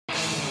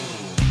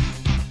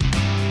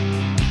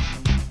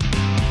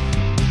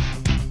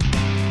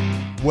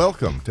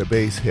Welcome to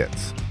Bass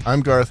Hits.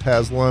 I'm Garth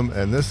Haslam,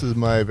 and this is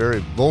my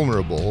very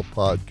vulnerable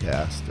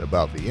podcast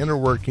about the inner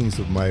workings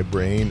of my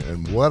brain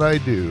and what I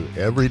do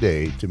every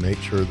day to make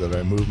sure that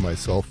I move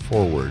myself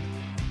forward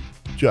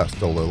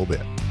just a little bit.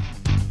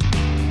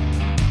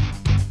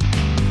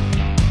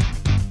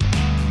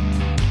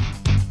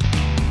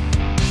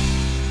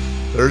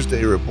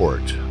 Thursday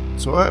report.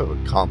 So I've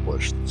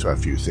accomplished a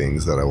few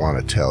things that I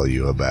want to tell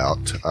you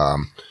about.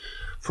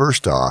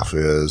 First off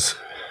is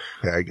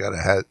I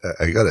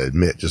gotta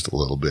admit just a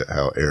little bit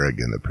how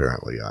arrogant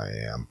apparently I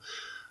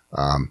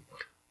am.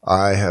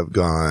 I have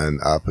gone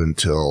up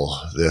until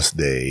this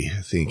day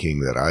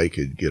thinking that I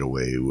could get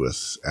away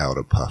without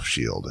a puff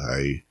shield.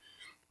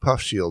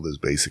 Puff shield is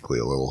basically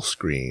a little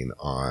screen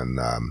on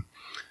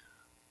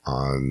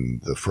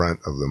the front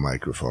of the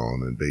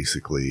microphone, and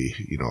basically,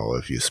 you know,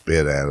 if you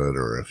spit at it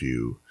or if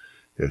you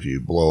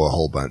blow a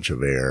whole bunch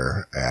of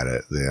air at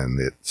it, then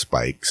it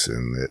spikes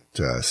and it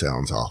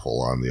sounds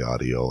awful on the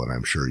audio, and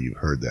I'm sure you've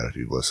heard that if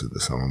you've listened to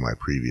some of my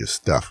previous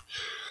stuff.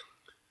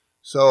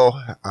 So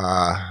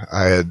I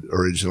had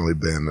originally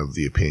been of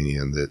the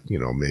opinion that, you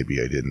know,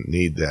 maybe I didn't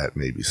need that.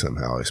 Maybe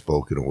somehow I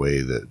spoke in a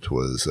way that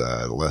was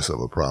less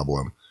of a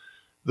problem.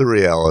 The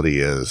reality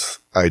is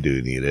I do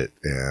need it,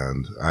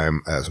 and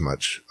I'm as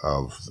much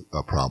of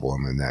a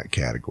problem in that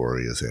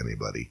category as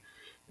anybody.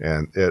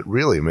 And it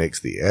really makes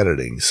the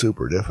editing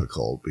super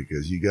difficult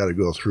because you got to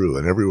go through,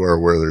 and everywhere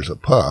where there's a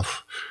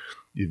puff,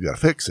 you've got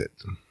to fix it.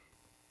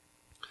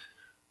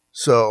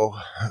 So,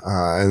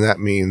 and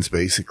that means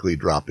basically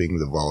dropping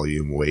the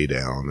volume way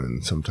down,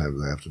 and sometimes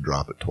I have to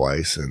drop it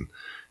twice. And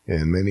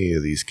in many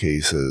of these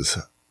cases,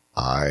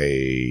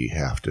 I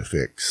have to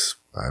fix,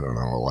 I don't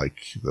know,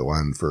 like the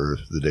one for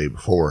the day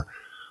before.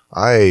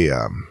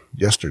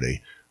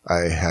 Yesterday,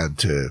 I had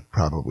to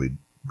probably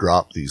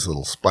drop these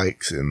little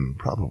spikes in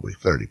probably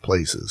 30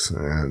 places.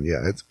 And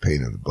yeah, it's a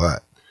pain in the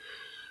butt.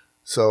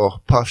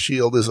 So puff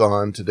shield is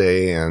on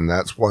today, and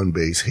that's one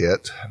bass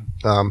hit.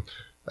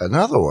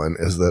 Another one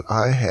is that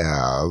I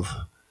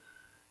have,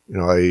 you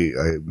know,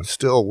 I'm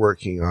still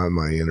working on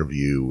my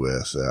interview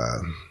with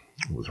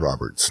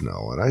Robert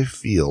Snow, and I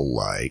feel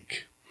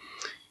like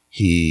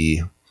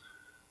he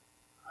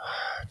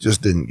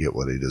just didn't get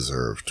what he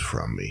deserved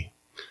from me.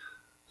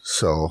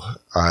 So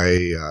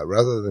I,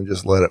 rather than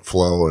just let it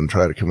flow and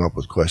try to come up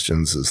with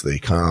questions as they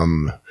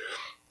come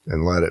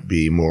and let it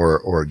be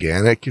more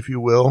organic, if you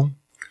will,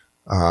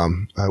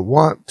 I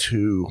want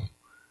to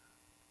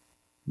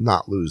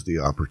not lose the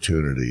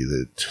opportunity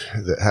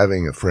that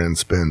having a friend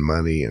spend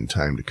money and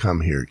time to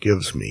come here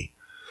gives me.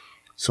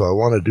 So I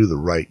want to do the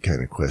right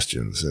kind of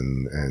questions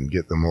and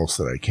get the most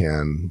that I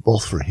can,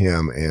 both for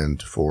him and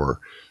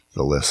for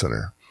the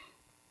listener.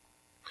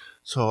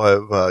 So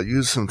I've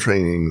used some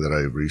training that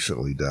I've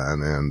recently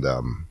done, and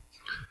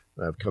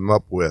I've come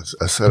up with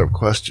a set of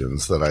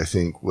questions that I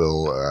think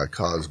will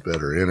cause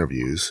better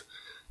interviews,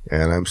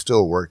 and I'm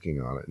still working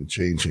on it and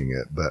changing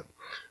it. But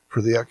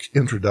for the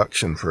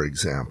introduction, for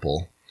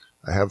example,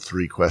 I have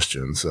 3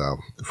 questions. The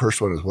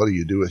first one is, what do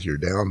you do with your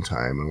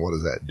downtime, and what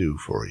does that do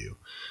for you?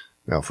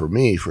 Now, for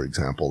me, for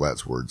example,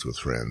 that's Words with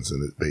Friends,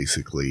 and it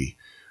basically,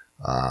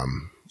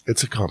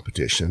 it's a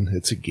competition,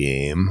 it's a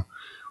game,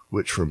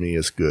 which for me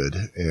is good,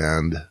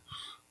 and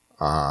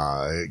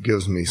it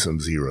gives me some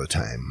zero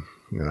time.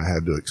 And I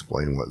had to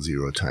explain what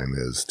zero time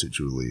is to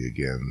Julie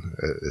again,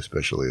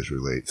 especially as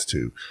relates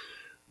to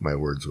my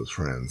Words with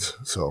Friends.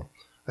 So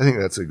I think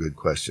that's a good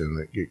question,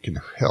 that it can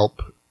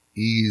help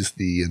ease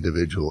the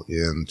individual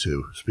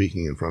into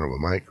speaking in front of a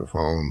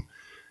microphone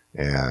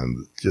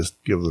and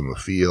just give them a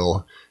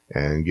feel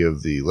and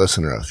give the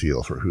listener a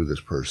feel for who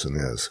this person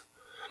is.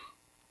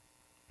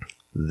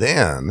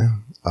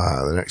 Then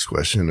the next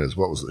question is,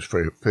 what was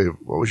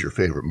your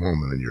favorite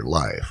moment in your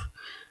life?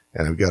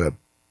 And I've got to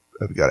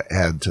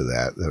add to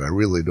that I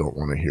really don't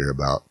want to hear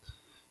about,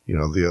 you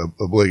know, the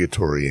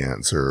obligatory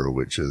answer,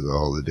 which is,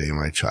 oh, the day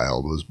my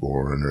child was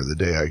born or the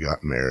day I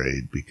got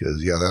married,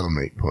 because yeah, that'll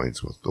make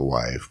points with the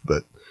wife,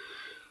 but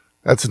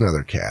that's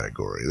another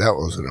category. That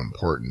was an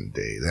important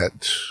day.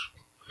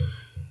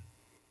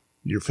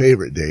 Your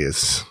favorite day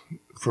is,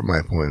 from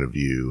my point of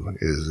view,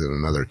 is in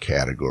another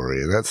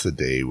category, and that's the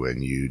day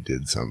when you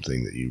did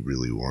something that you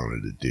really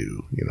wanted to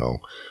do. You know,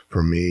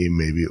 for me,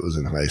 maybe it was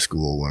in high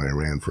school when I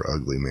ran for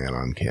Ugly Man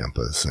on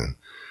campus, and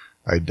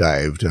I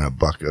dived in a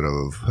bucket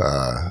of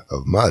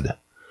mud,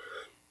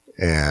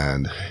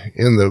 and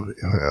it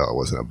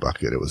wasn't a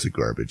bucket, it was a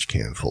garbage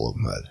can full of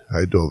mud.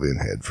 I dove in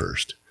head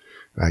first.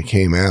 I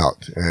came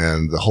out,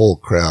 and the whole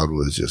crowd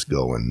was just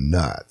going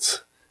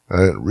nuts. I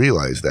didn't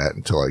realize that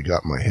until I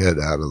got my head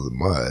out of the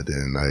mud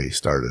and I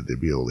started to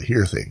be able to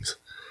hear things.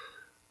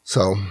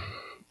 So,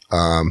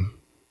 I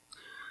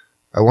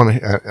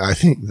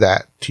think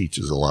that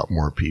teaches a lot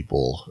more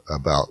people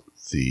about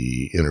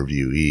the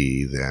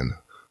interviewee than,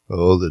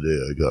 oh, the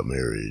day I got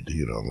married,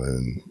 you know,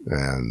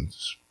 and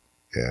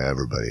yeah,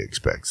 everybody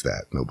expects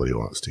that. Nobody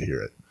wants to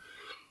hear it.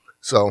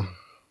 So,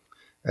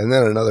 and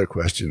then another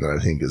question that I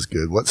think is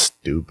good: what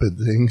stupid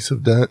things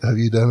have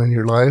you done in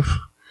your life?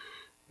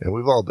 And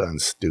we've all done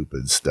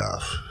stupid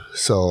stuff.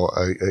 So,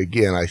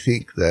 again, I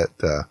think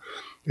that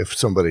if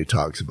somebody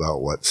talks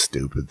about what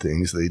stupid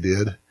things they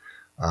did,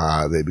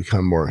 they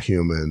become more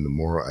human,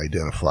 more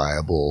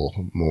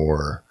identifiable,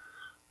 more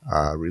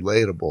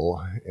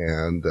relatable,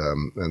 and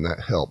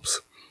that helps.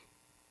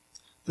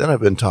 Then I've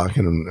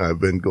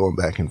been going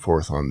back and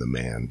forth on the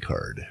man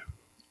card.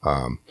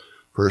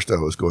 First, I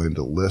was going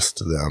to list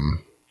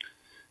them,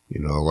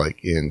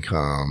 like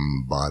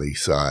income, body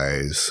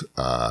size,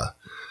 the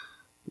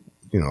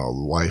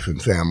wife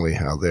and family,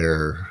 how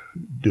they're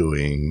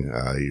doing,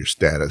 your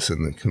status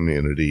in the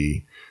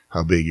community,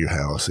 how big your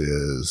house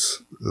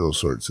is, those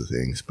sorts of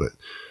things. But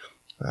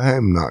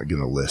I'm not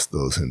going to list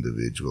those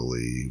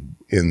individually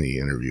in the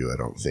interview, I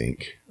don't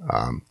think.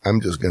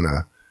 I'm just going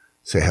to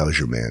say, how's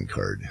your man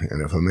card?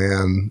 And if a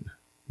man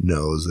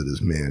knows that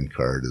his man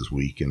card is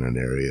weak in an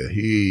area,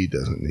 he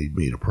doesn't need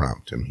me to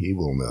prompt him. He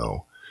will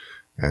know.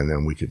 And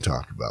then we can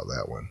talk about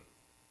that one.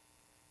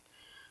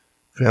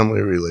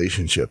 Family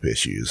relationship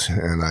issues.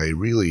 And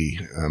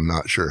I'm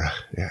not sure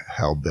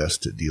how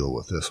best to deal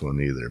with this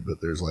one either,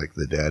 but there's like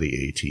the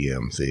daddy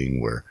ATM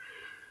thing where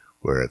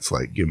it's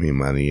like, give me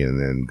money and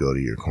then go to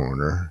your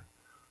corner.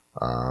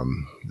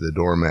 The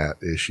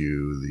doormat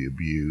issue, the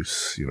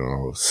abuse,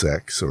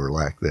 sex or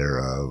lack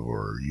thereof,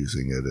 or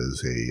using it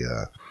as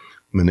a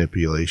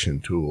manipulation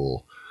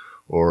tool,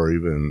 or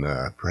even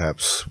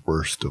perhaps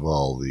worst of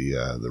all,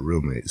 the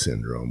roommate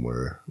syndrome,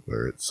 where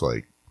it's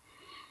like,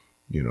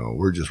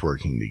 we're just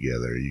working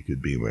together. You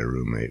could be my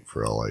roommate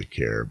for all I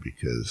care,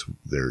 because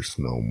there's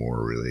no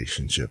more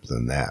relationship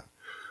than that.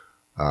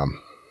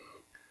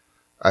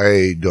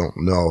 I don't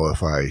know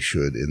if I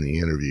should, in the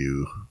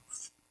interview,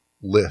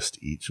 list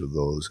each of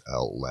those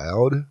out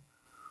loud,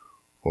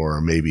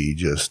 or maybe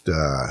just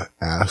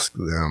ask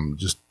them,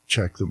 just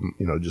check them,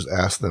 just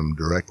ask them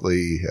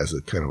directly as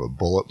a kind of a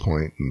bullet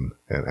point, and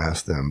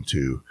ask them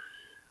to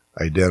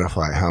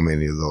identify how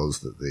many of those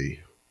that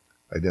they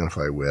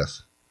identify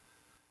with.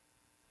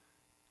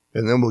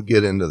 And then we'll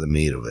get into the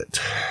meat of it.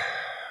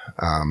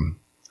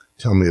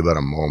 Tell me about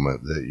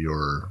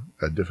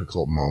a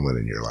difficult moment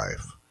in your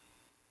life.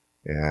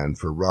 And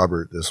for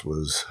Robert, this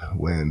was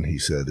when he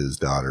said his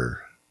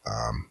daughter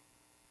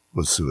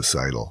was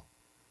suicidal.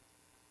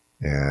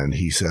 And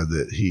he said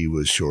that he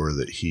was sure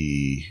that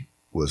he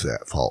was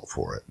at fault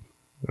for it.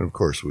 And of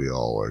course, we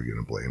all are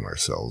going to blame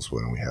ourselves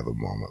when we have a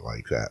moment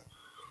like that.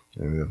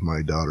 And if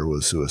my daughter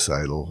was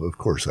suicidal, of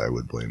course I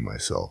would blame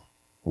myself,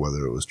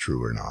 whether it was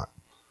true or not.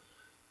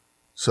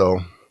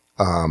 So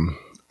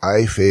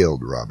I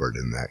failed Robert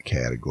in that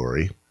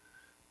category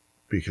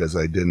because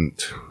I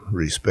didn't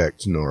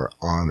respect nor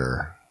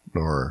honor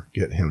nor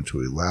get him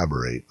to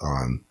elaborate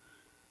on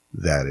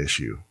that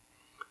issue.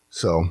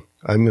 So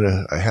I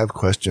have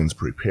questions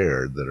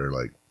prepared that are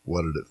like,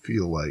 what did it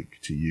feel like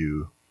to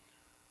you?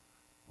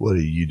 What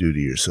did you do to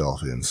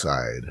yourself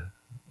inside?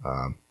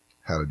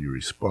 How did you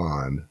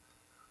respond?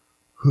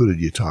 Who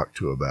did you talk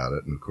to about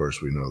it? And of course,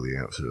 we know the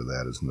answer to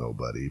that is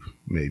nobody,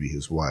 maybe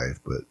his wife.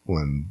 But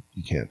when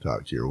you can't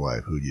talk to your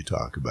wife, who do you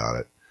talk about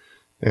it?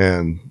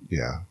 And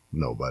yeah,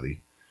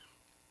 nobody.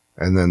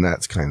 And then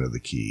that's kind of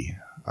the key.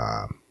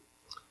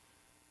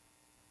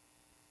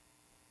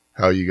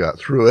 How you got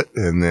through it,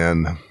 and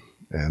then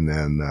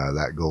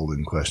that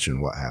golden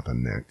question, what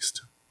happened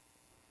next?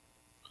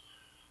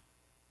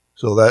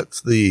 So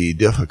that's the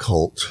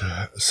difficult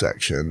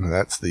section.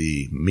 That's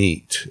the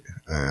meat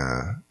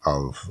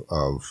of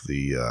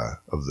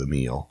the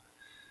meal,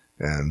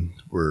 and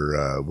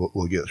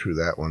we'll get through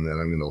that one. Then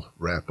I'm going to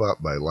wrap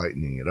up by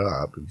lightening it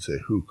up and say,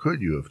 who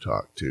could you have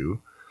talked to?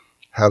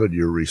 How did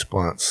your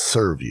response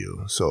serve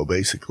you? So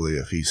basically,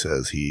 if he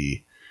says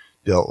he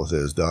dealt with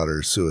his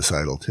daughter's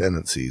suicidal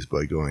tendencies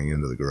by going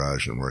into the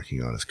garage and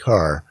working on his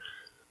car,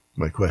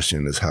 my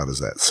question is, how does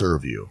that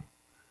serve you?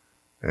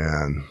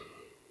 And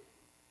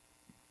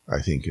I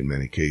think in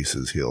many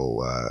cases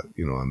a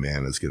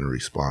man is going to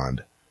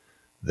respond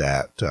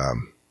that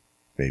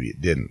maybe it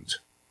didn't.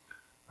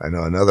 I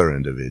know another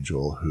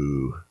individual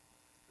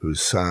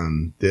whose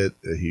son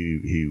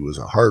he was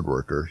a hard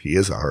worker. He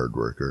is a hard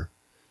worker.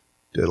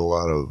 Did a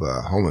lot of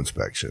home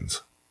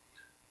inspections.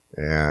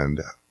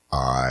 And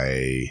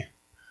I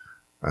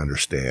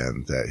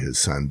understand that his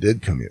son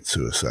did commit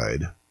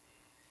suicide.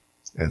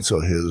 And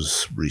so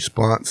his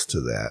response to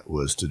that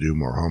was to do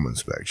more home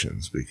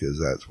inspections, because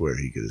that's where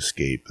he could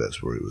escape.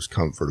 That's where he was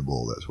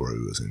comfortable. That's where he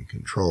was in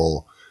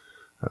control.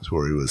 That's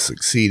where he was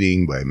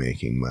succeeding by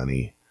making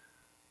money.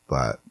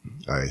 But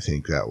I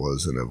think that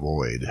was an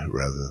avoid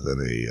rather than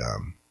a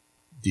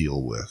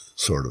deal with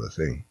sort of a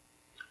thing.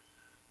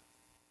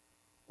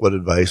 What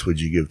advice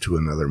would you give to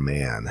another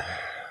man?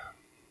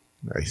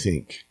 I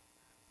think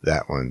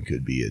that one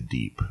could be a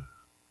deep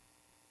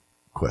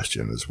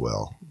question as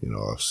well.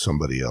 If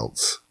somebody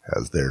else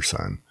has their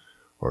son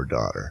or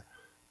daughter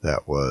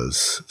that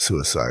was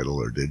suicidal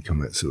or did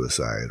commit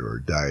suicide or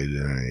died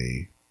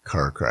in a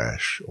car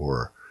crash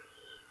or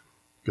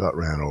got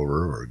ran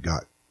over or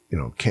got,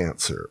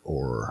 cancer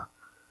or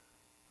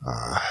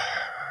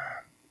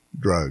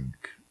drug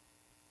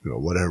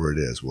whatever it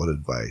is, what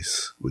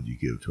advice would you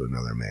give to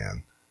another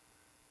man?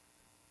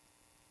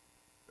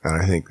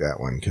 And I think that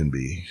one can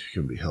be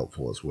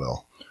helpful as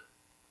well.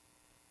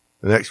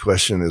 The next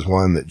question is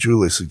one that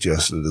Julie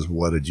suggested, is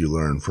what did you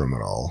learn from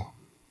it all?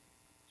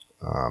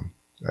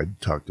 I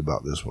talked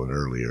about this one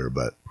earlier,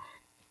 but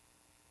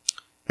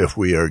if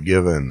we are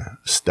given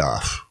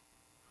stuff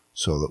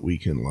so that we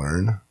can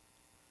learn,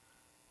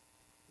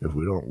 if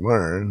we don't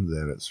learn,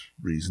 then it's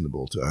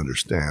reasonable to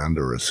understand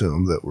or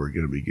assume that we're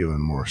going to be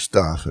given more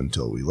stuff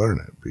until we learn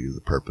it, because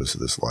the purpose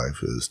of this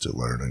life is to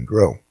learn and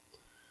grow,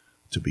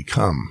 to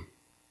become.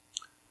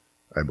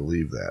 I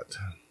believe that.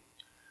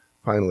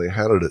 Finally,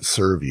 how did it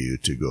serve you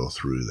to go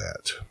through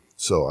that?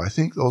 So I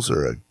think those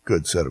are a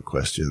good set of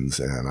questions,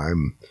 and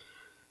I'm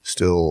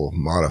still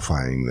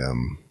modifying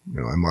them.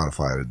 I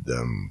modified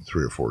them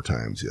 3 or 4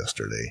 times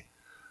yesterday,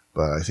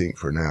 but I think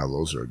for now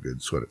those are a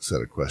good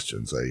set of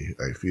questions.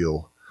 I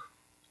feel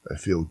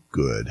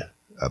good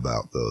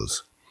about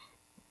those.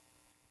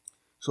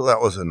 So that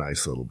was a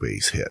nice little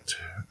base hit.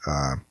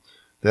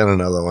 Then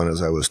another one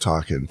is I was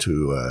talking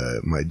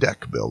to my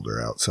deck builder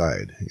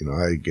outside.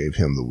 I gave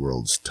him the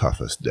world's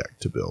toughest deck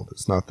to build.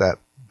 It's not that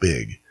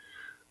big,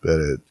 but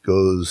it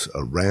goes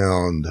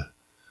around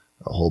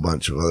a whole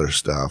bunch of other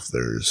stuff.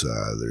 There's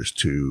a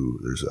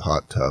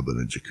hot tub and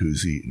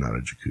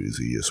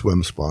a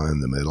swim spa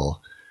in the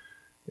middle.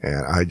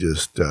 And I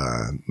just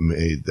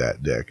made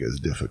that deck as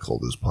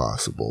difficult as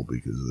possible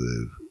because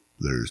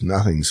there's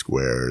nothing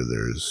square.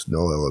 There's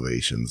no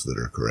elevations that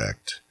are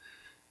correct.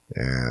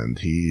 And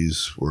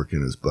he's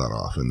working his butt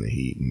off in the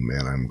heat. And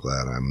man, I'm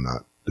glad I'm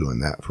not doing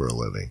that for a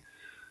living.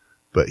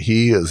 But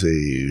he is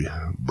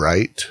a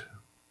bright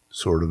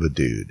sort of a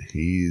dude.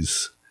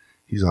 He's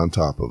on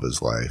top of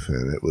his life.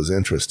 And it was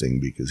interesting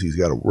because he's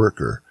got a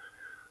worker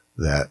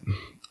that,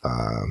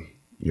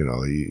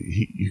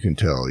 you can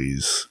tell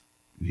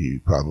he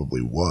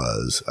probably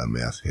was a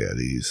meth head.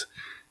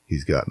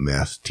 He's got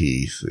meth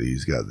teeth.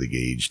 He's got the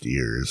gauged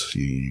ears.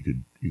 You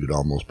could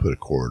almost put a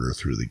quarter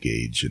through the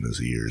gauge in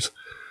his ears.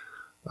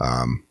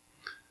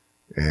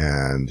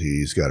 And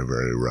he's got a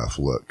very rough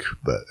look,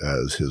 but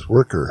as his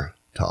worker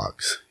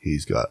talks,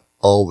 he's got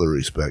all the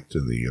respect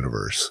in the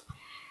universe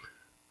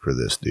for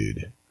this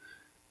dude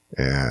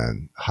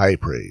and high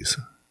praise.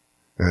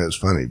 And it's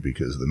funny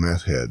because the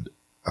meth head,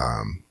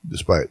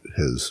 despite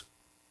his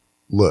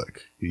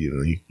look,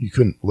 you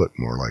couldn't look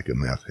more like a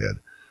meth head,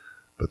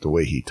 but the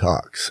way he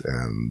talks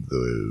and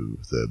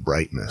the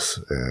brightness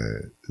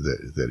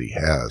that he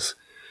has,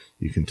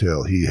 you can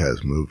tell he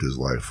has moved his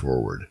life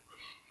forward.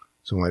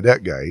 So my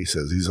deck guy, he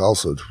says he's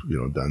also,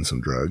 done some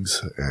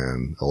drugs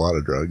and a lot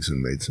of drugs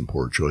and made some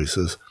poor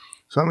choices.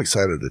 So I'm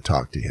excited to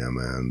talk to him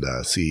and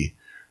see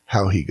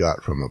how he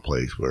got from a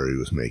place where he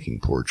was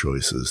making poor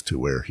choices to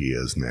where he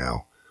is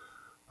now.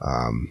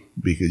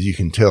 Because you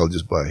can tell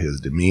just by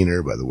his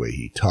demeanor, by the way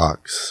he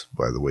talks,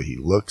 by the way he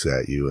looks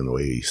at you and the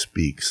way he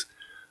speaks,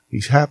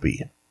 he's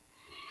happy.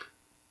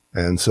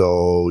 And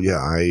so,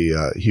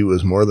 he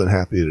was more than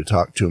happy to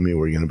talk to me.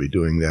 We're going to be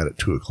doing that at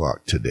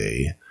 2:00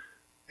 today.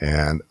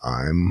 And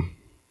I'm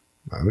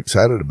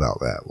excited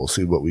about that. We'll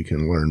see what we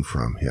can learn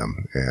from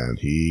him. And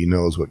he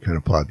knows what kind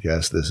of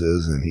podcast this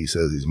is, and he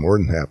says he's more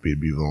than happy to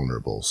be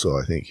vulnerable. So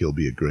I think he'll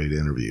be a great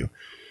interview.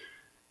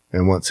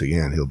 And once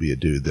again, he'll be a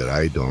dude that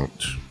I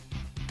don't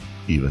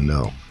even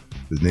know.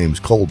 His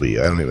name's Colby.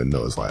 I don't even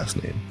know his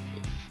last name.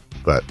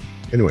 But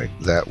anyway,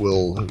 that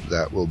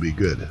will be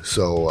good.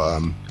 So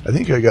I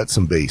think I got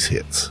some base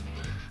hits.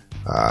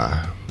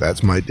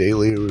 That's my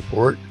daily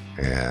report,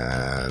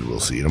 and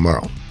we'll see you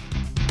tomorrow.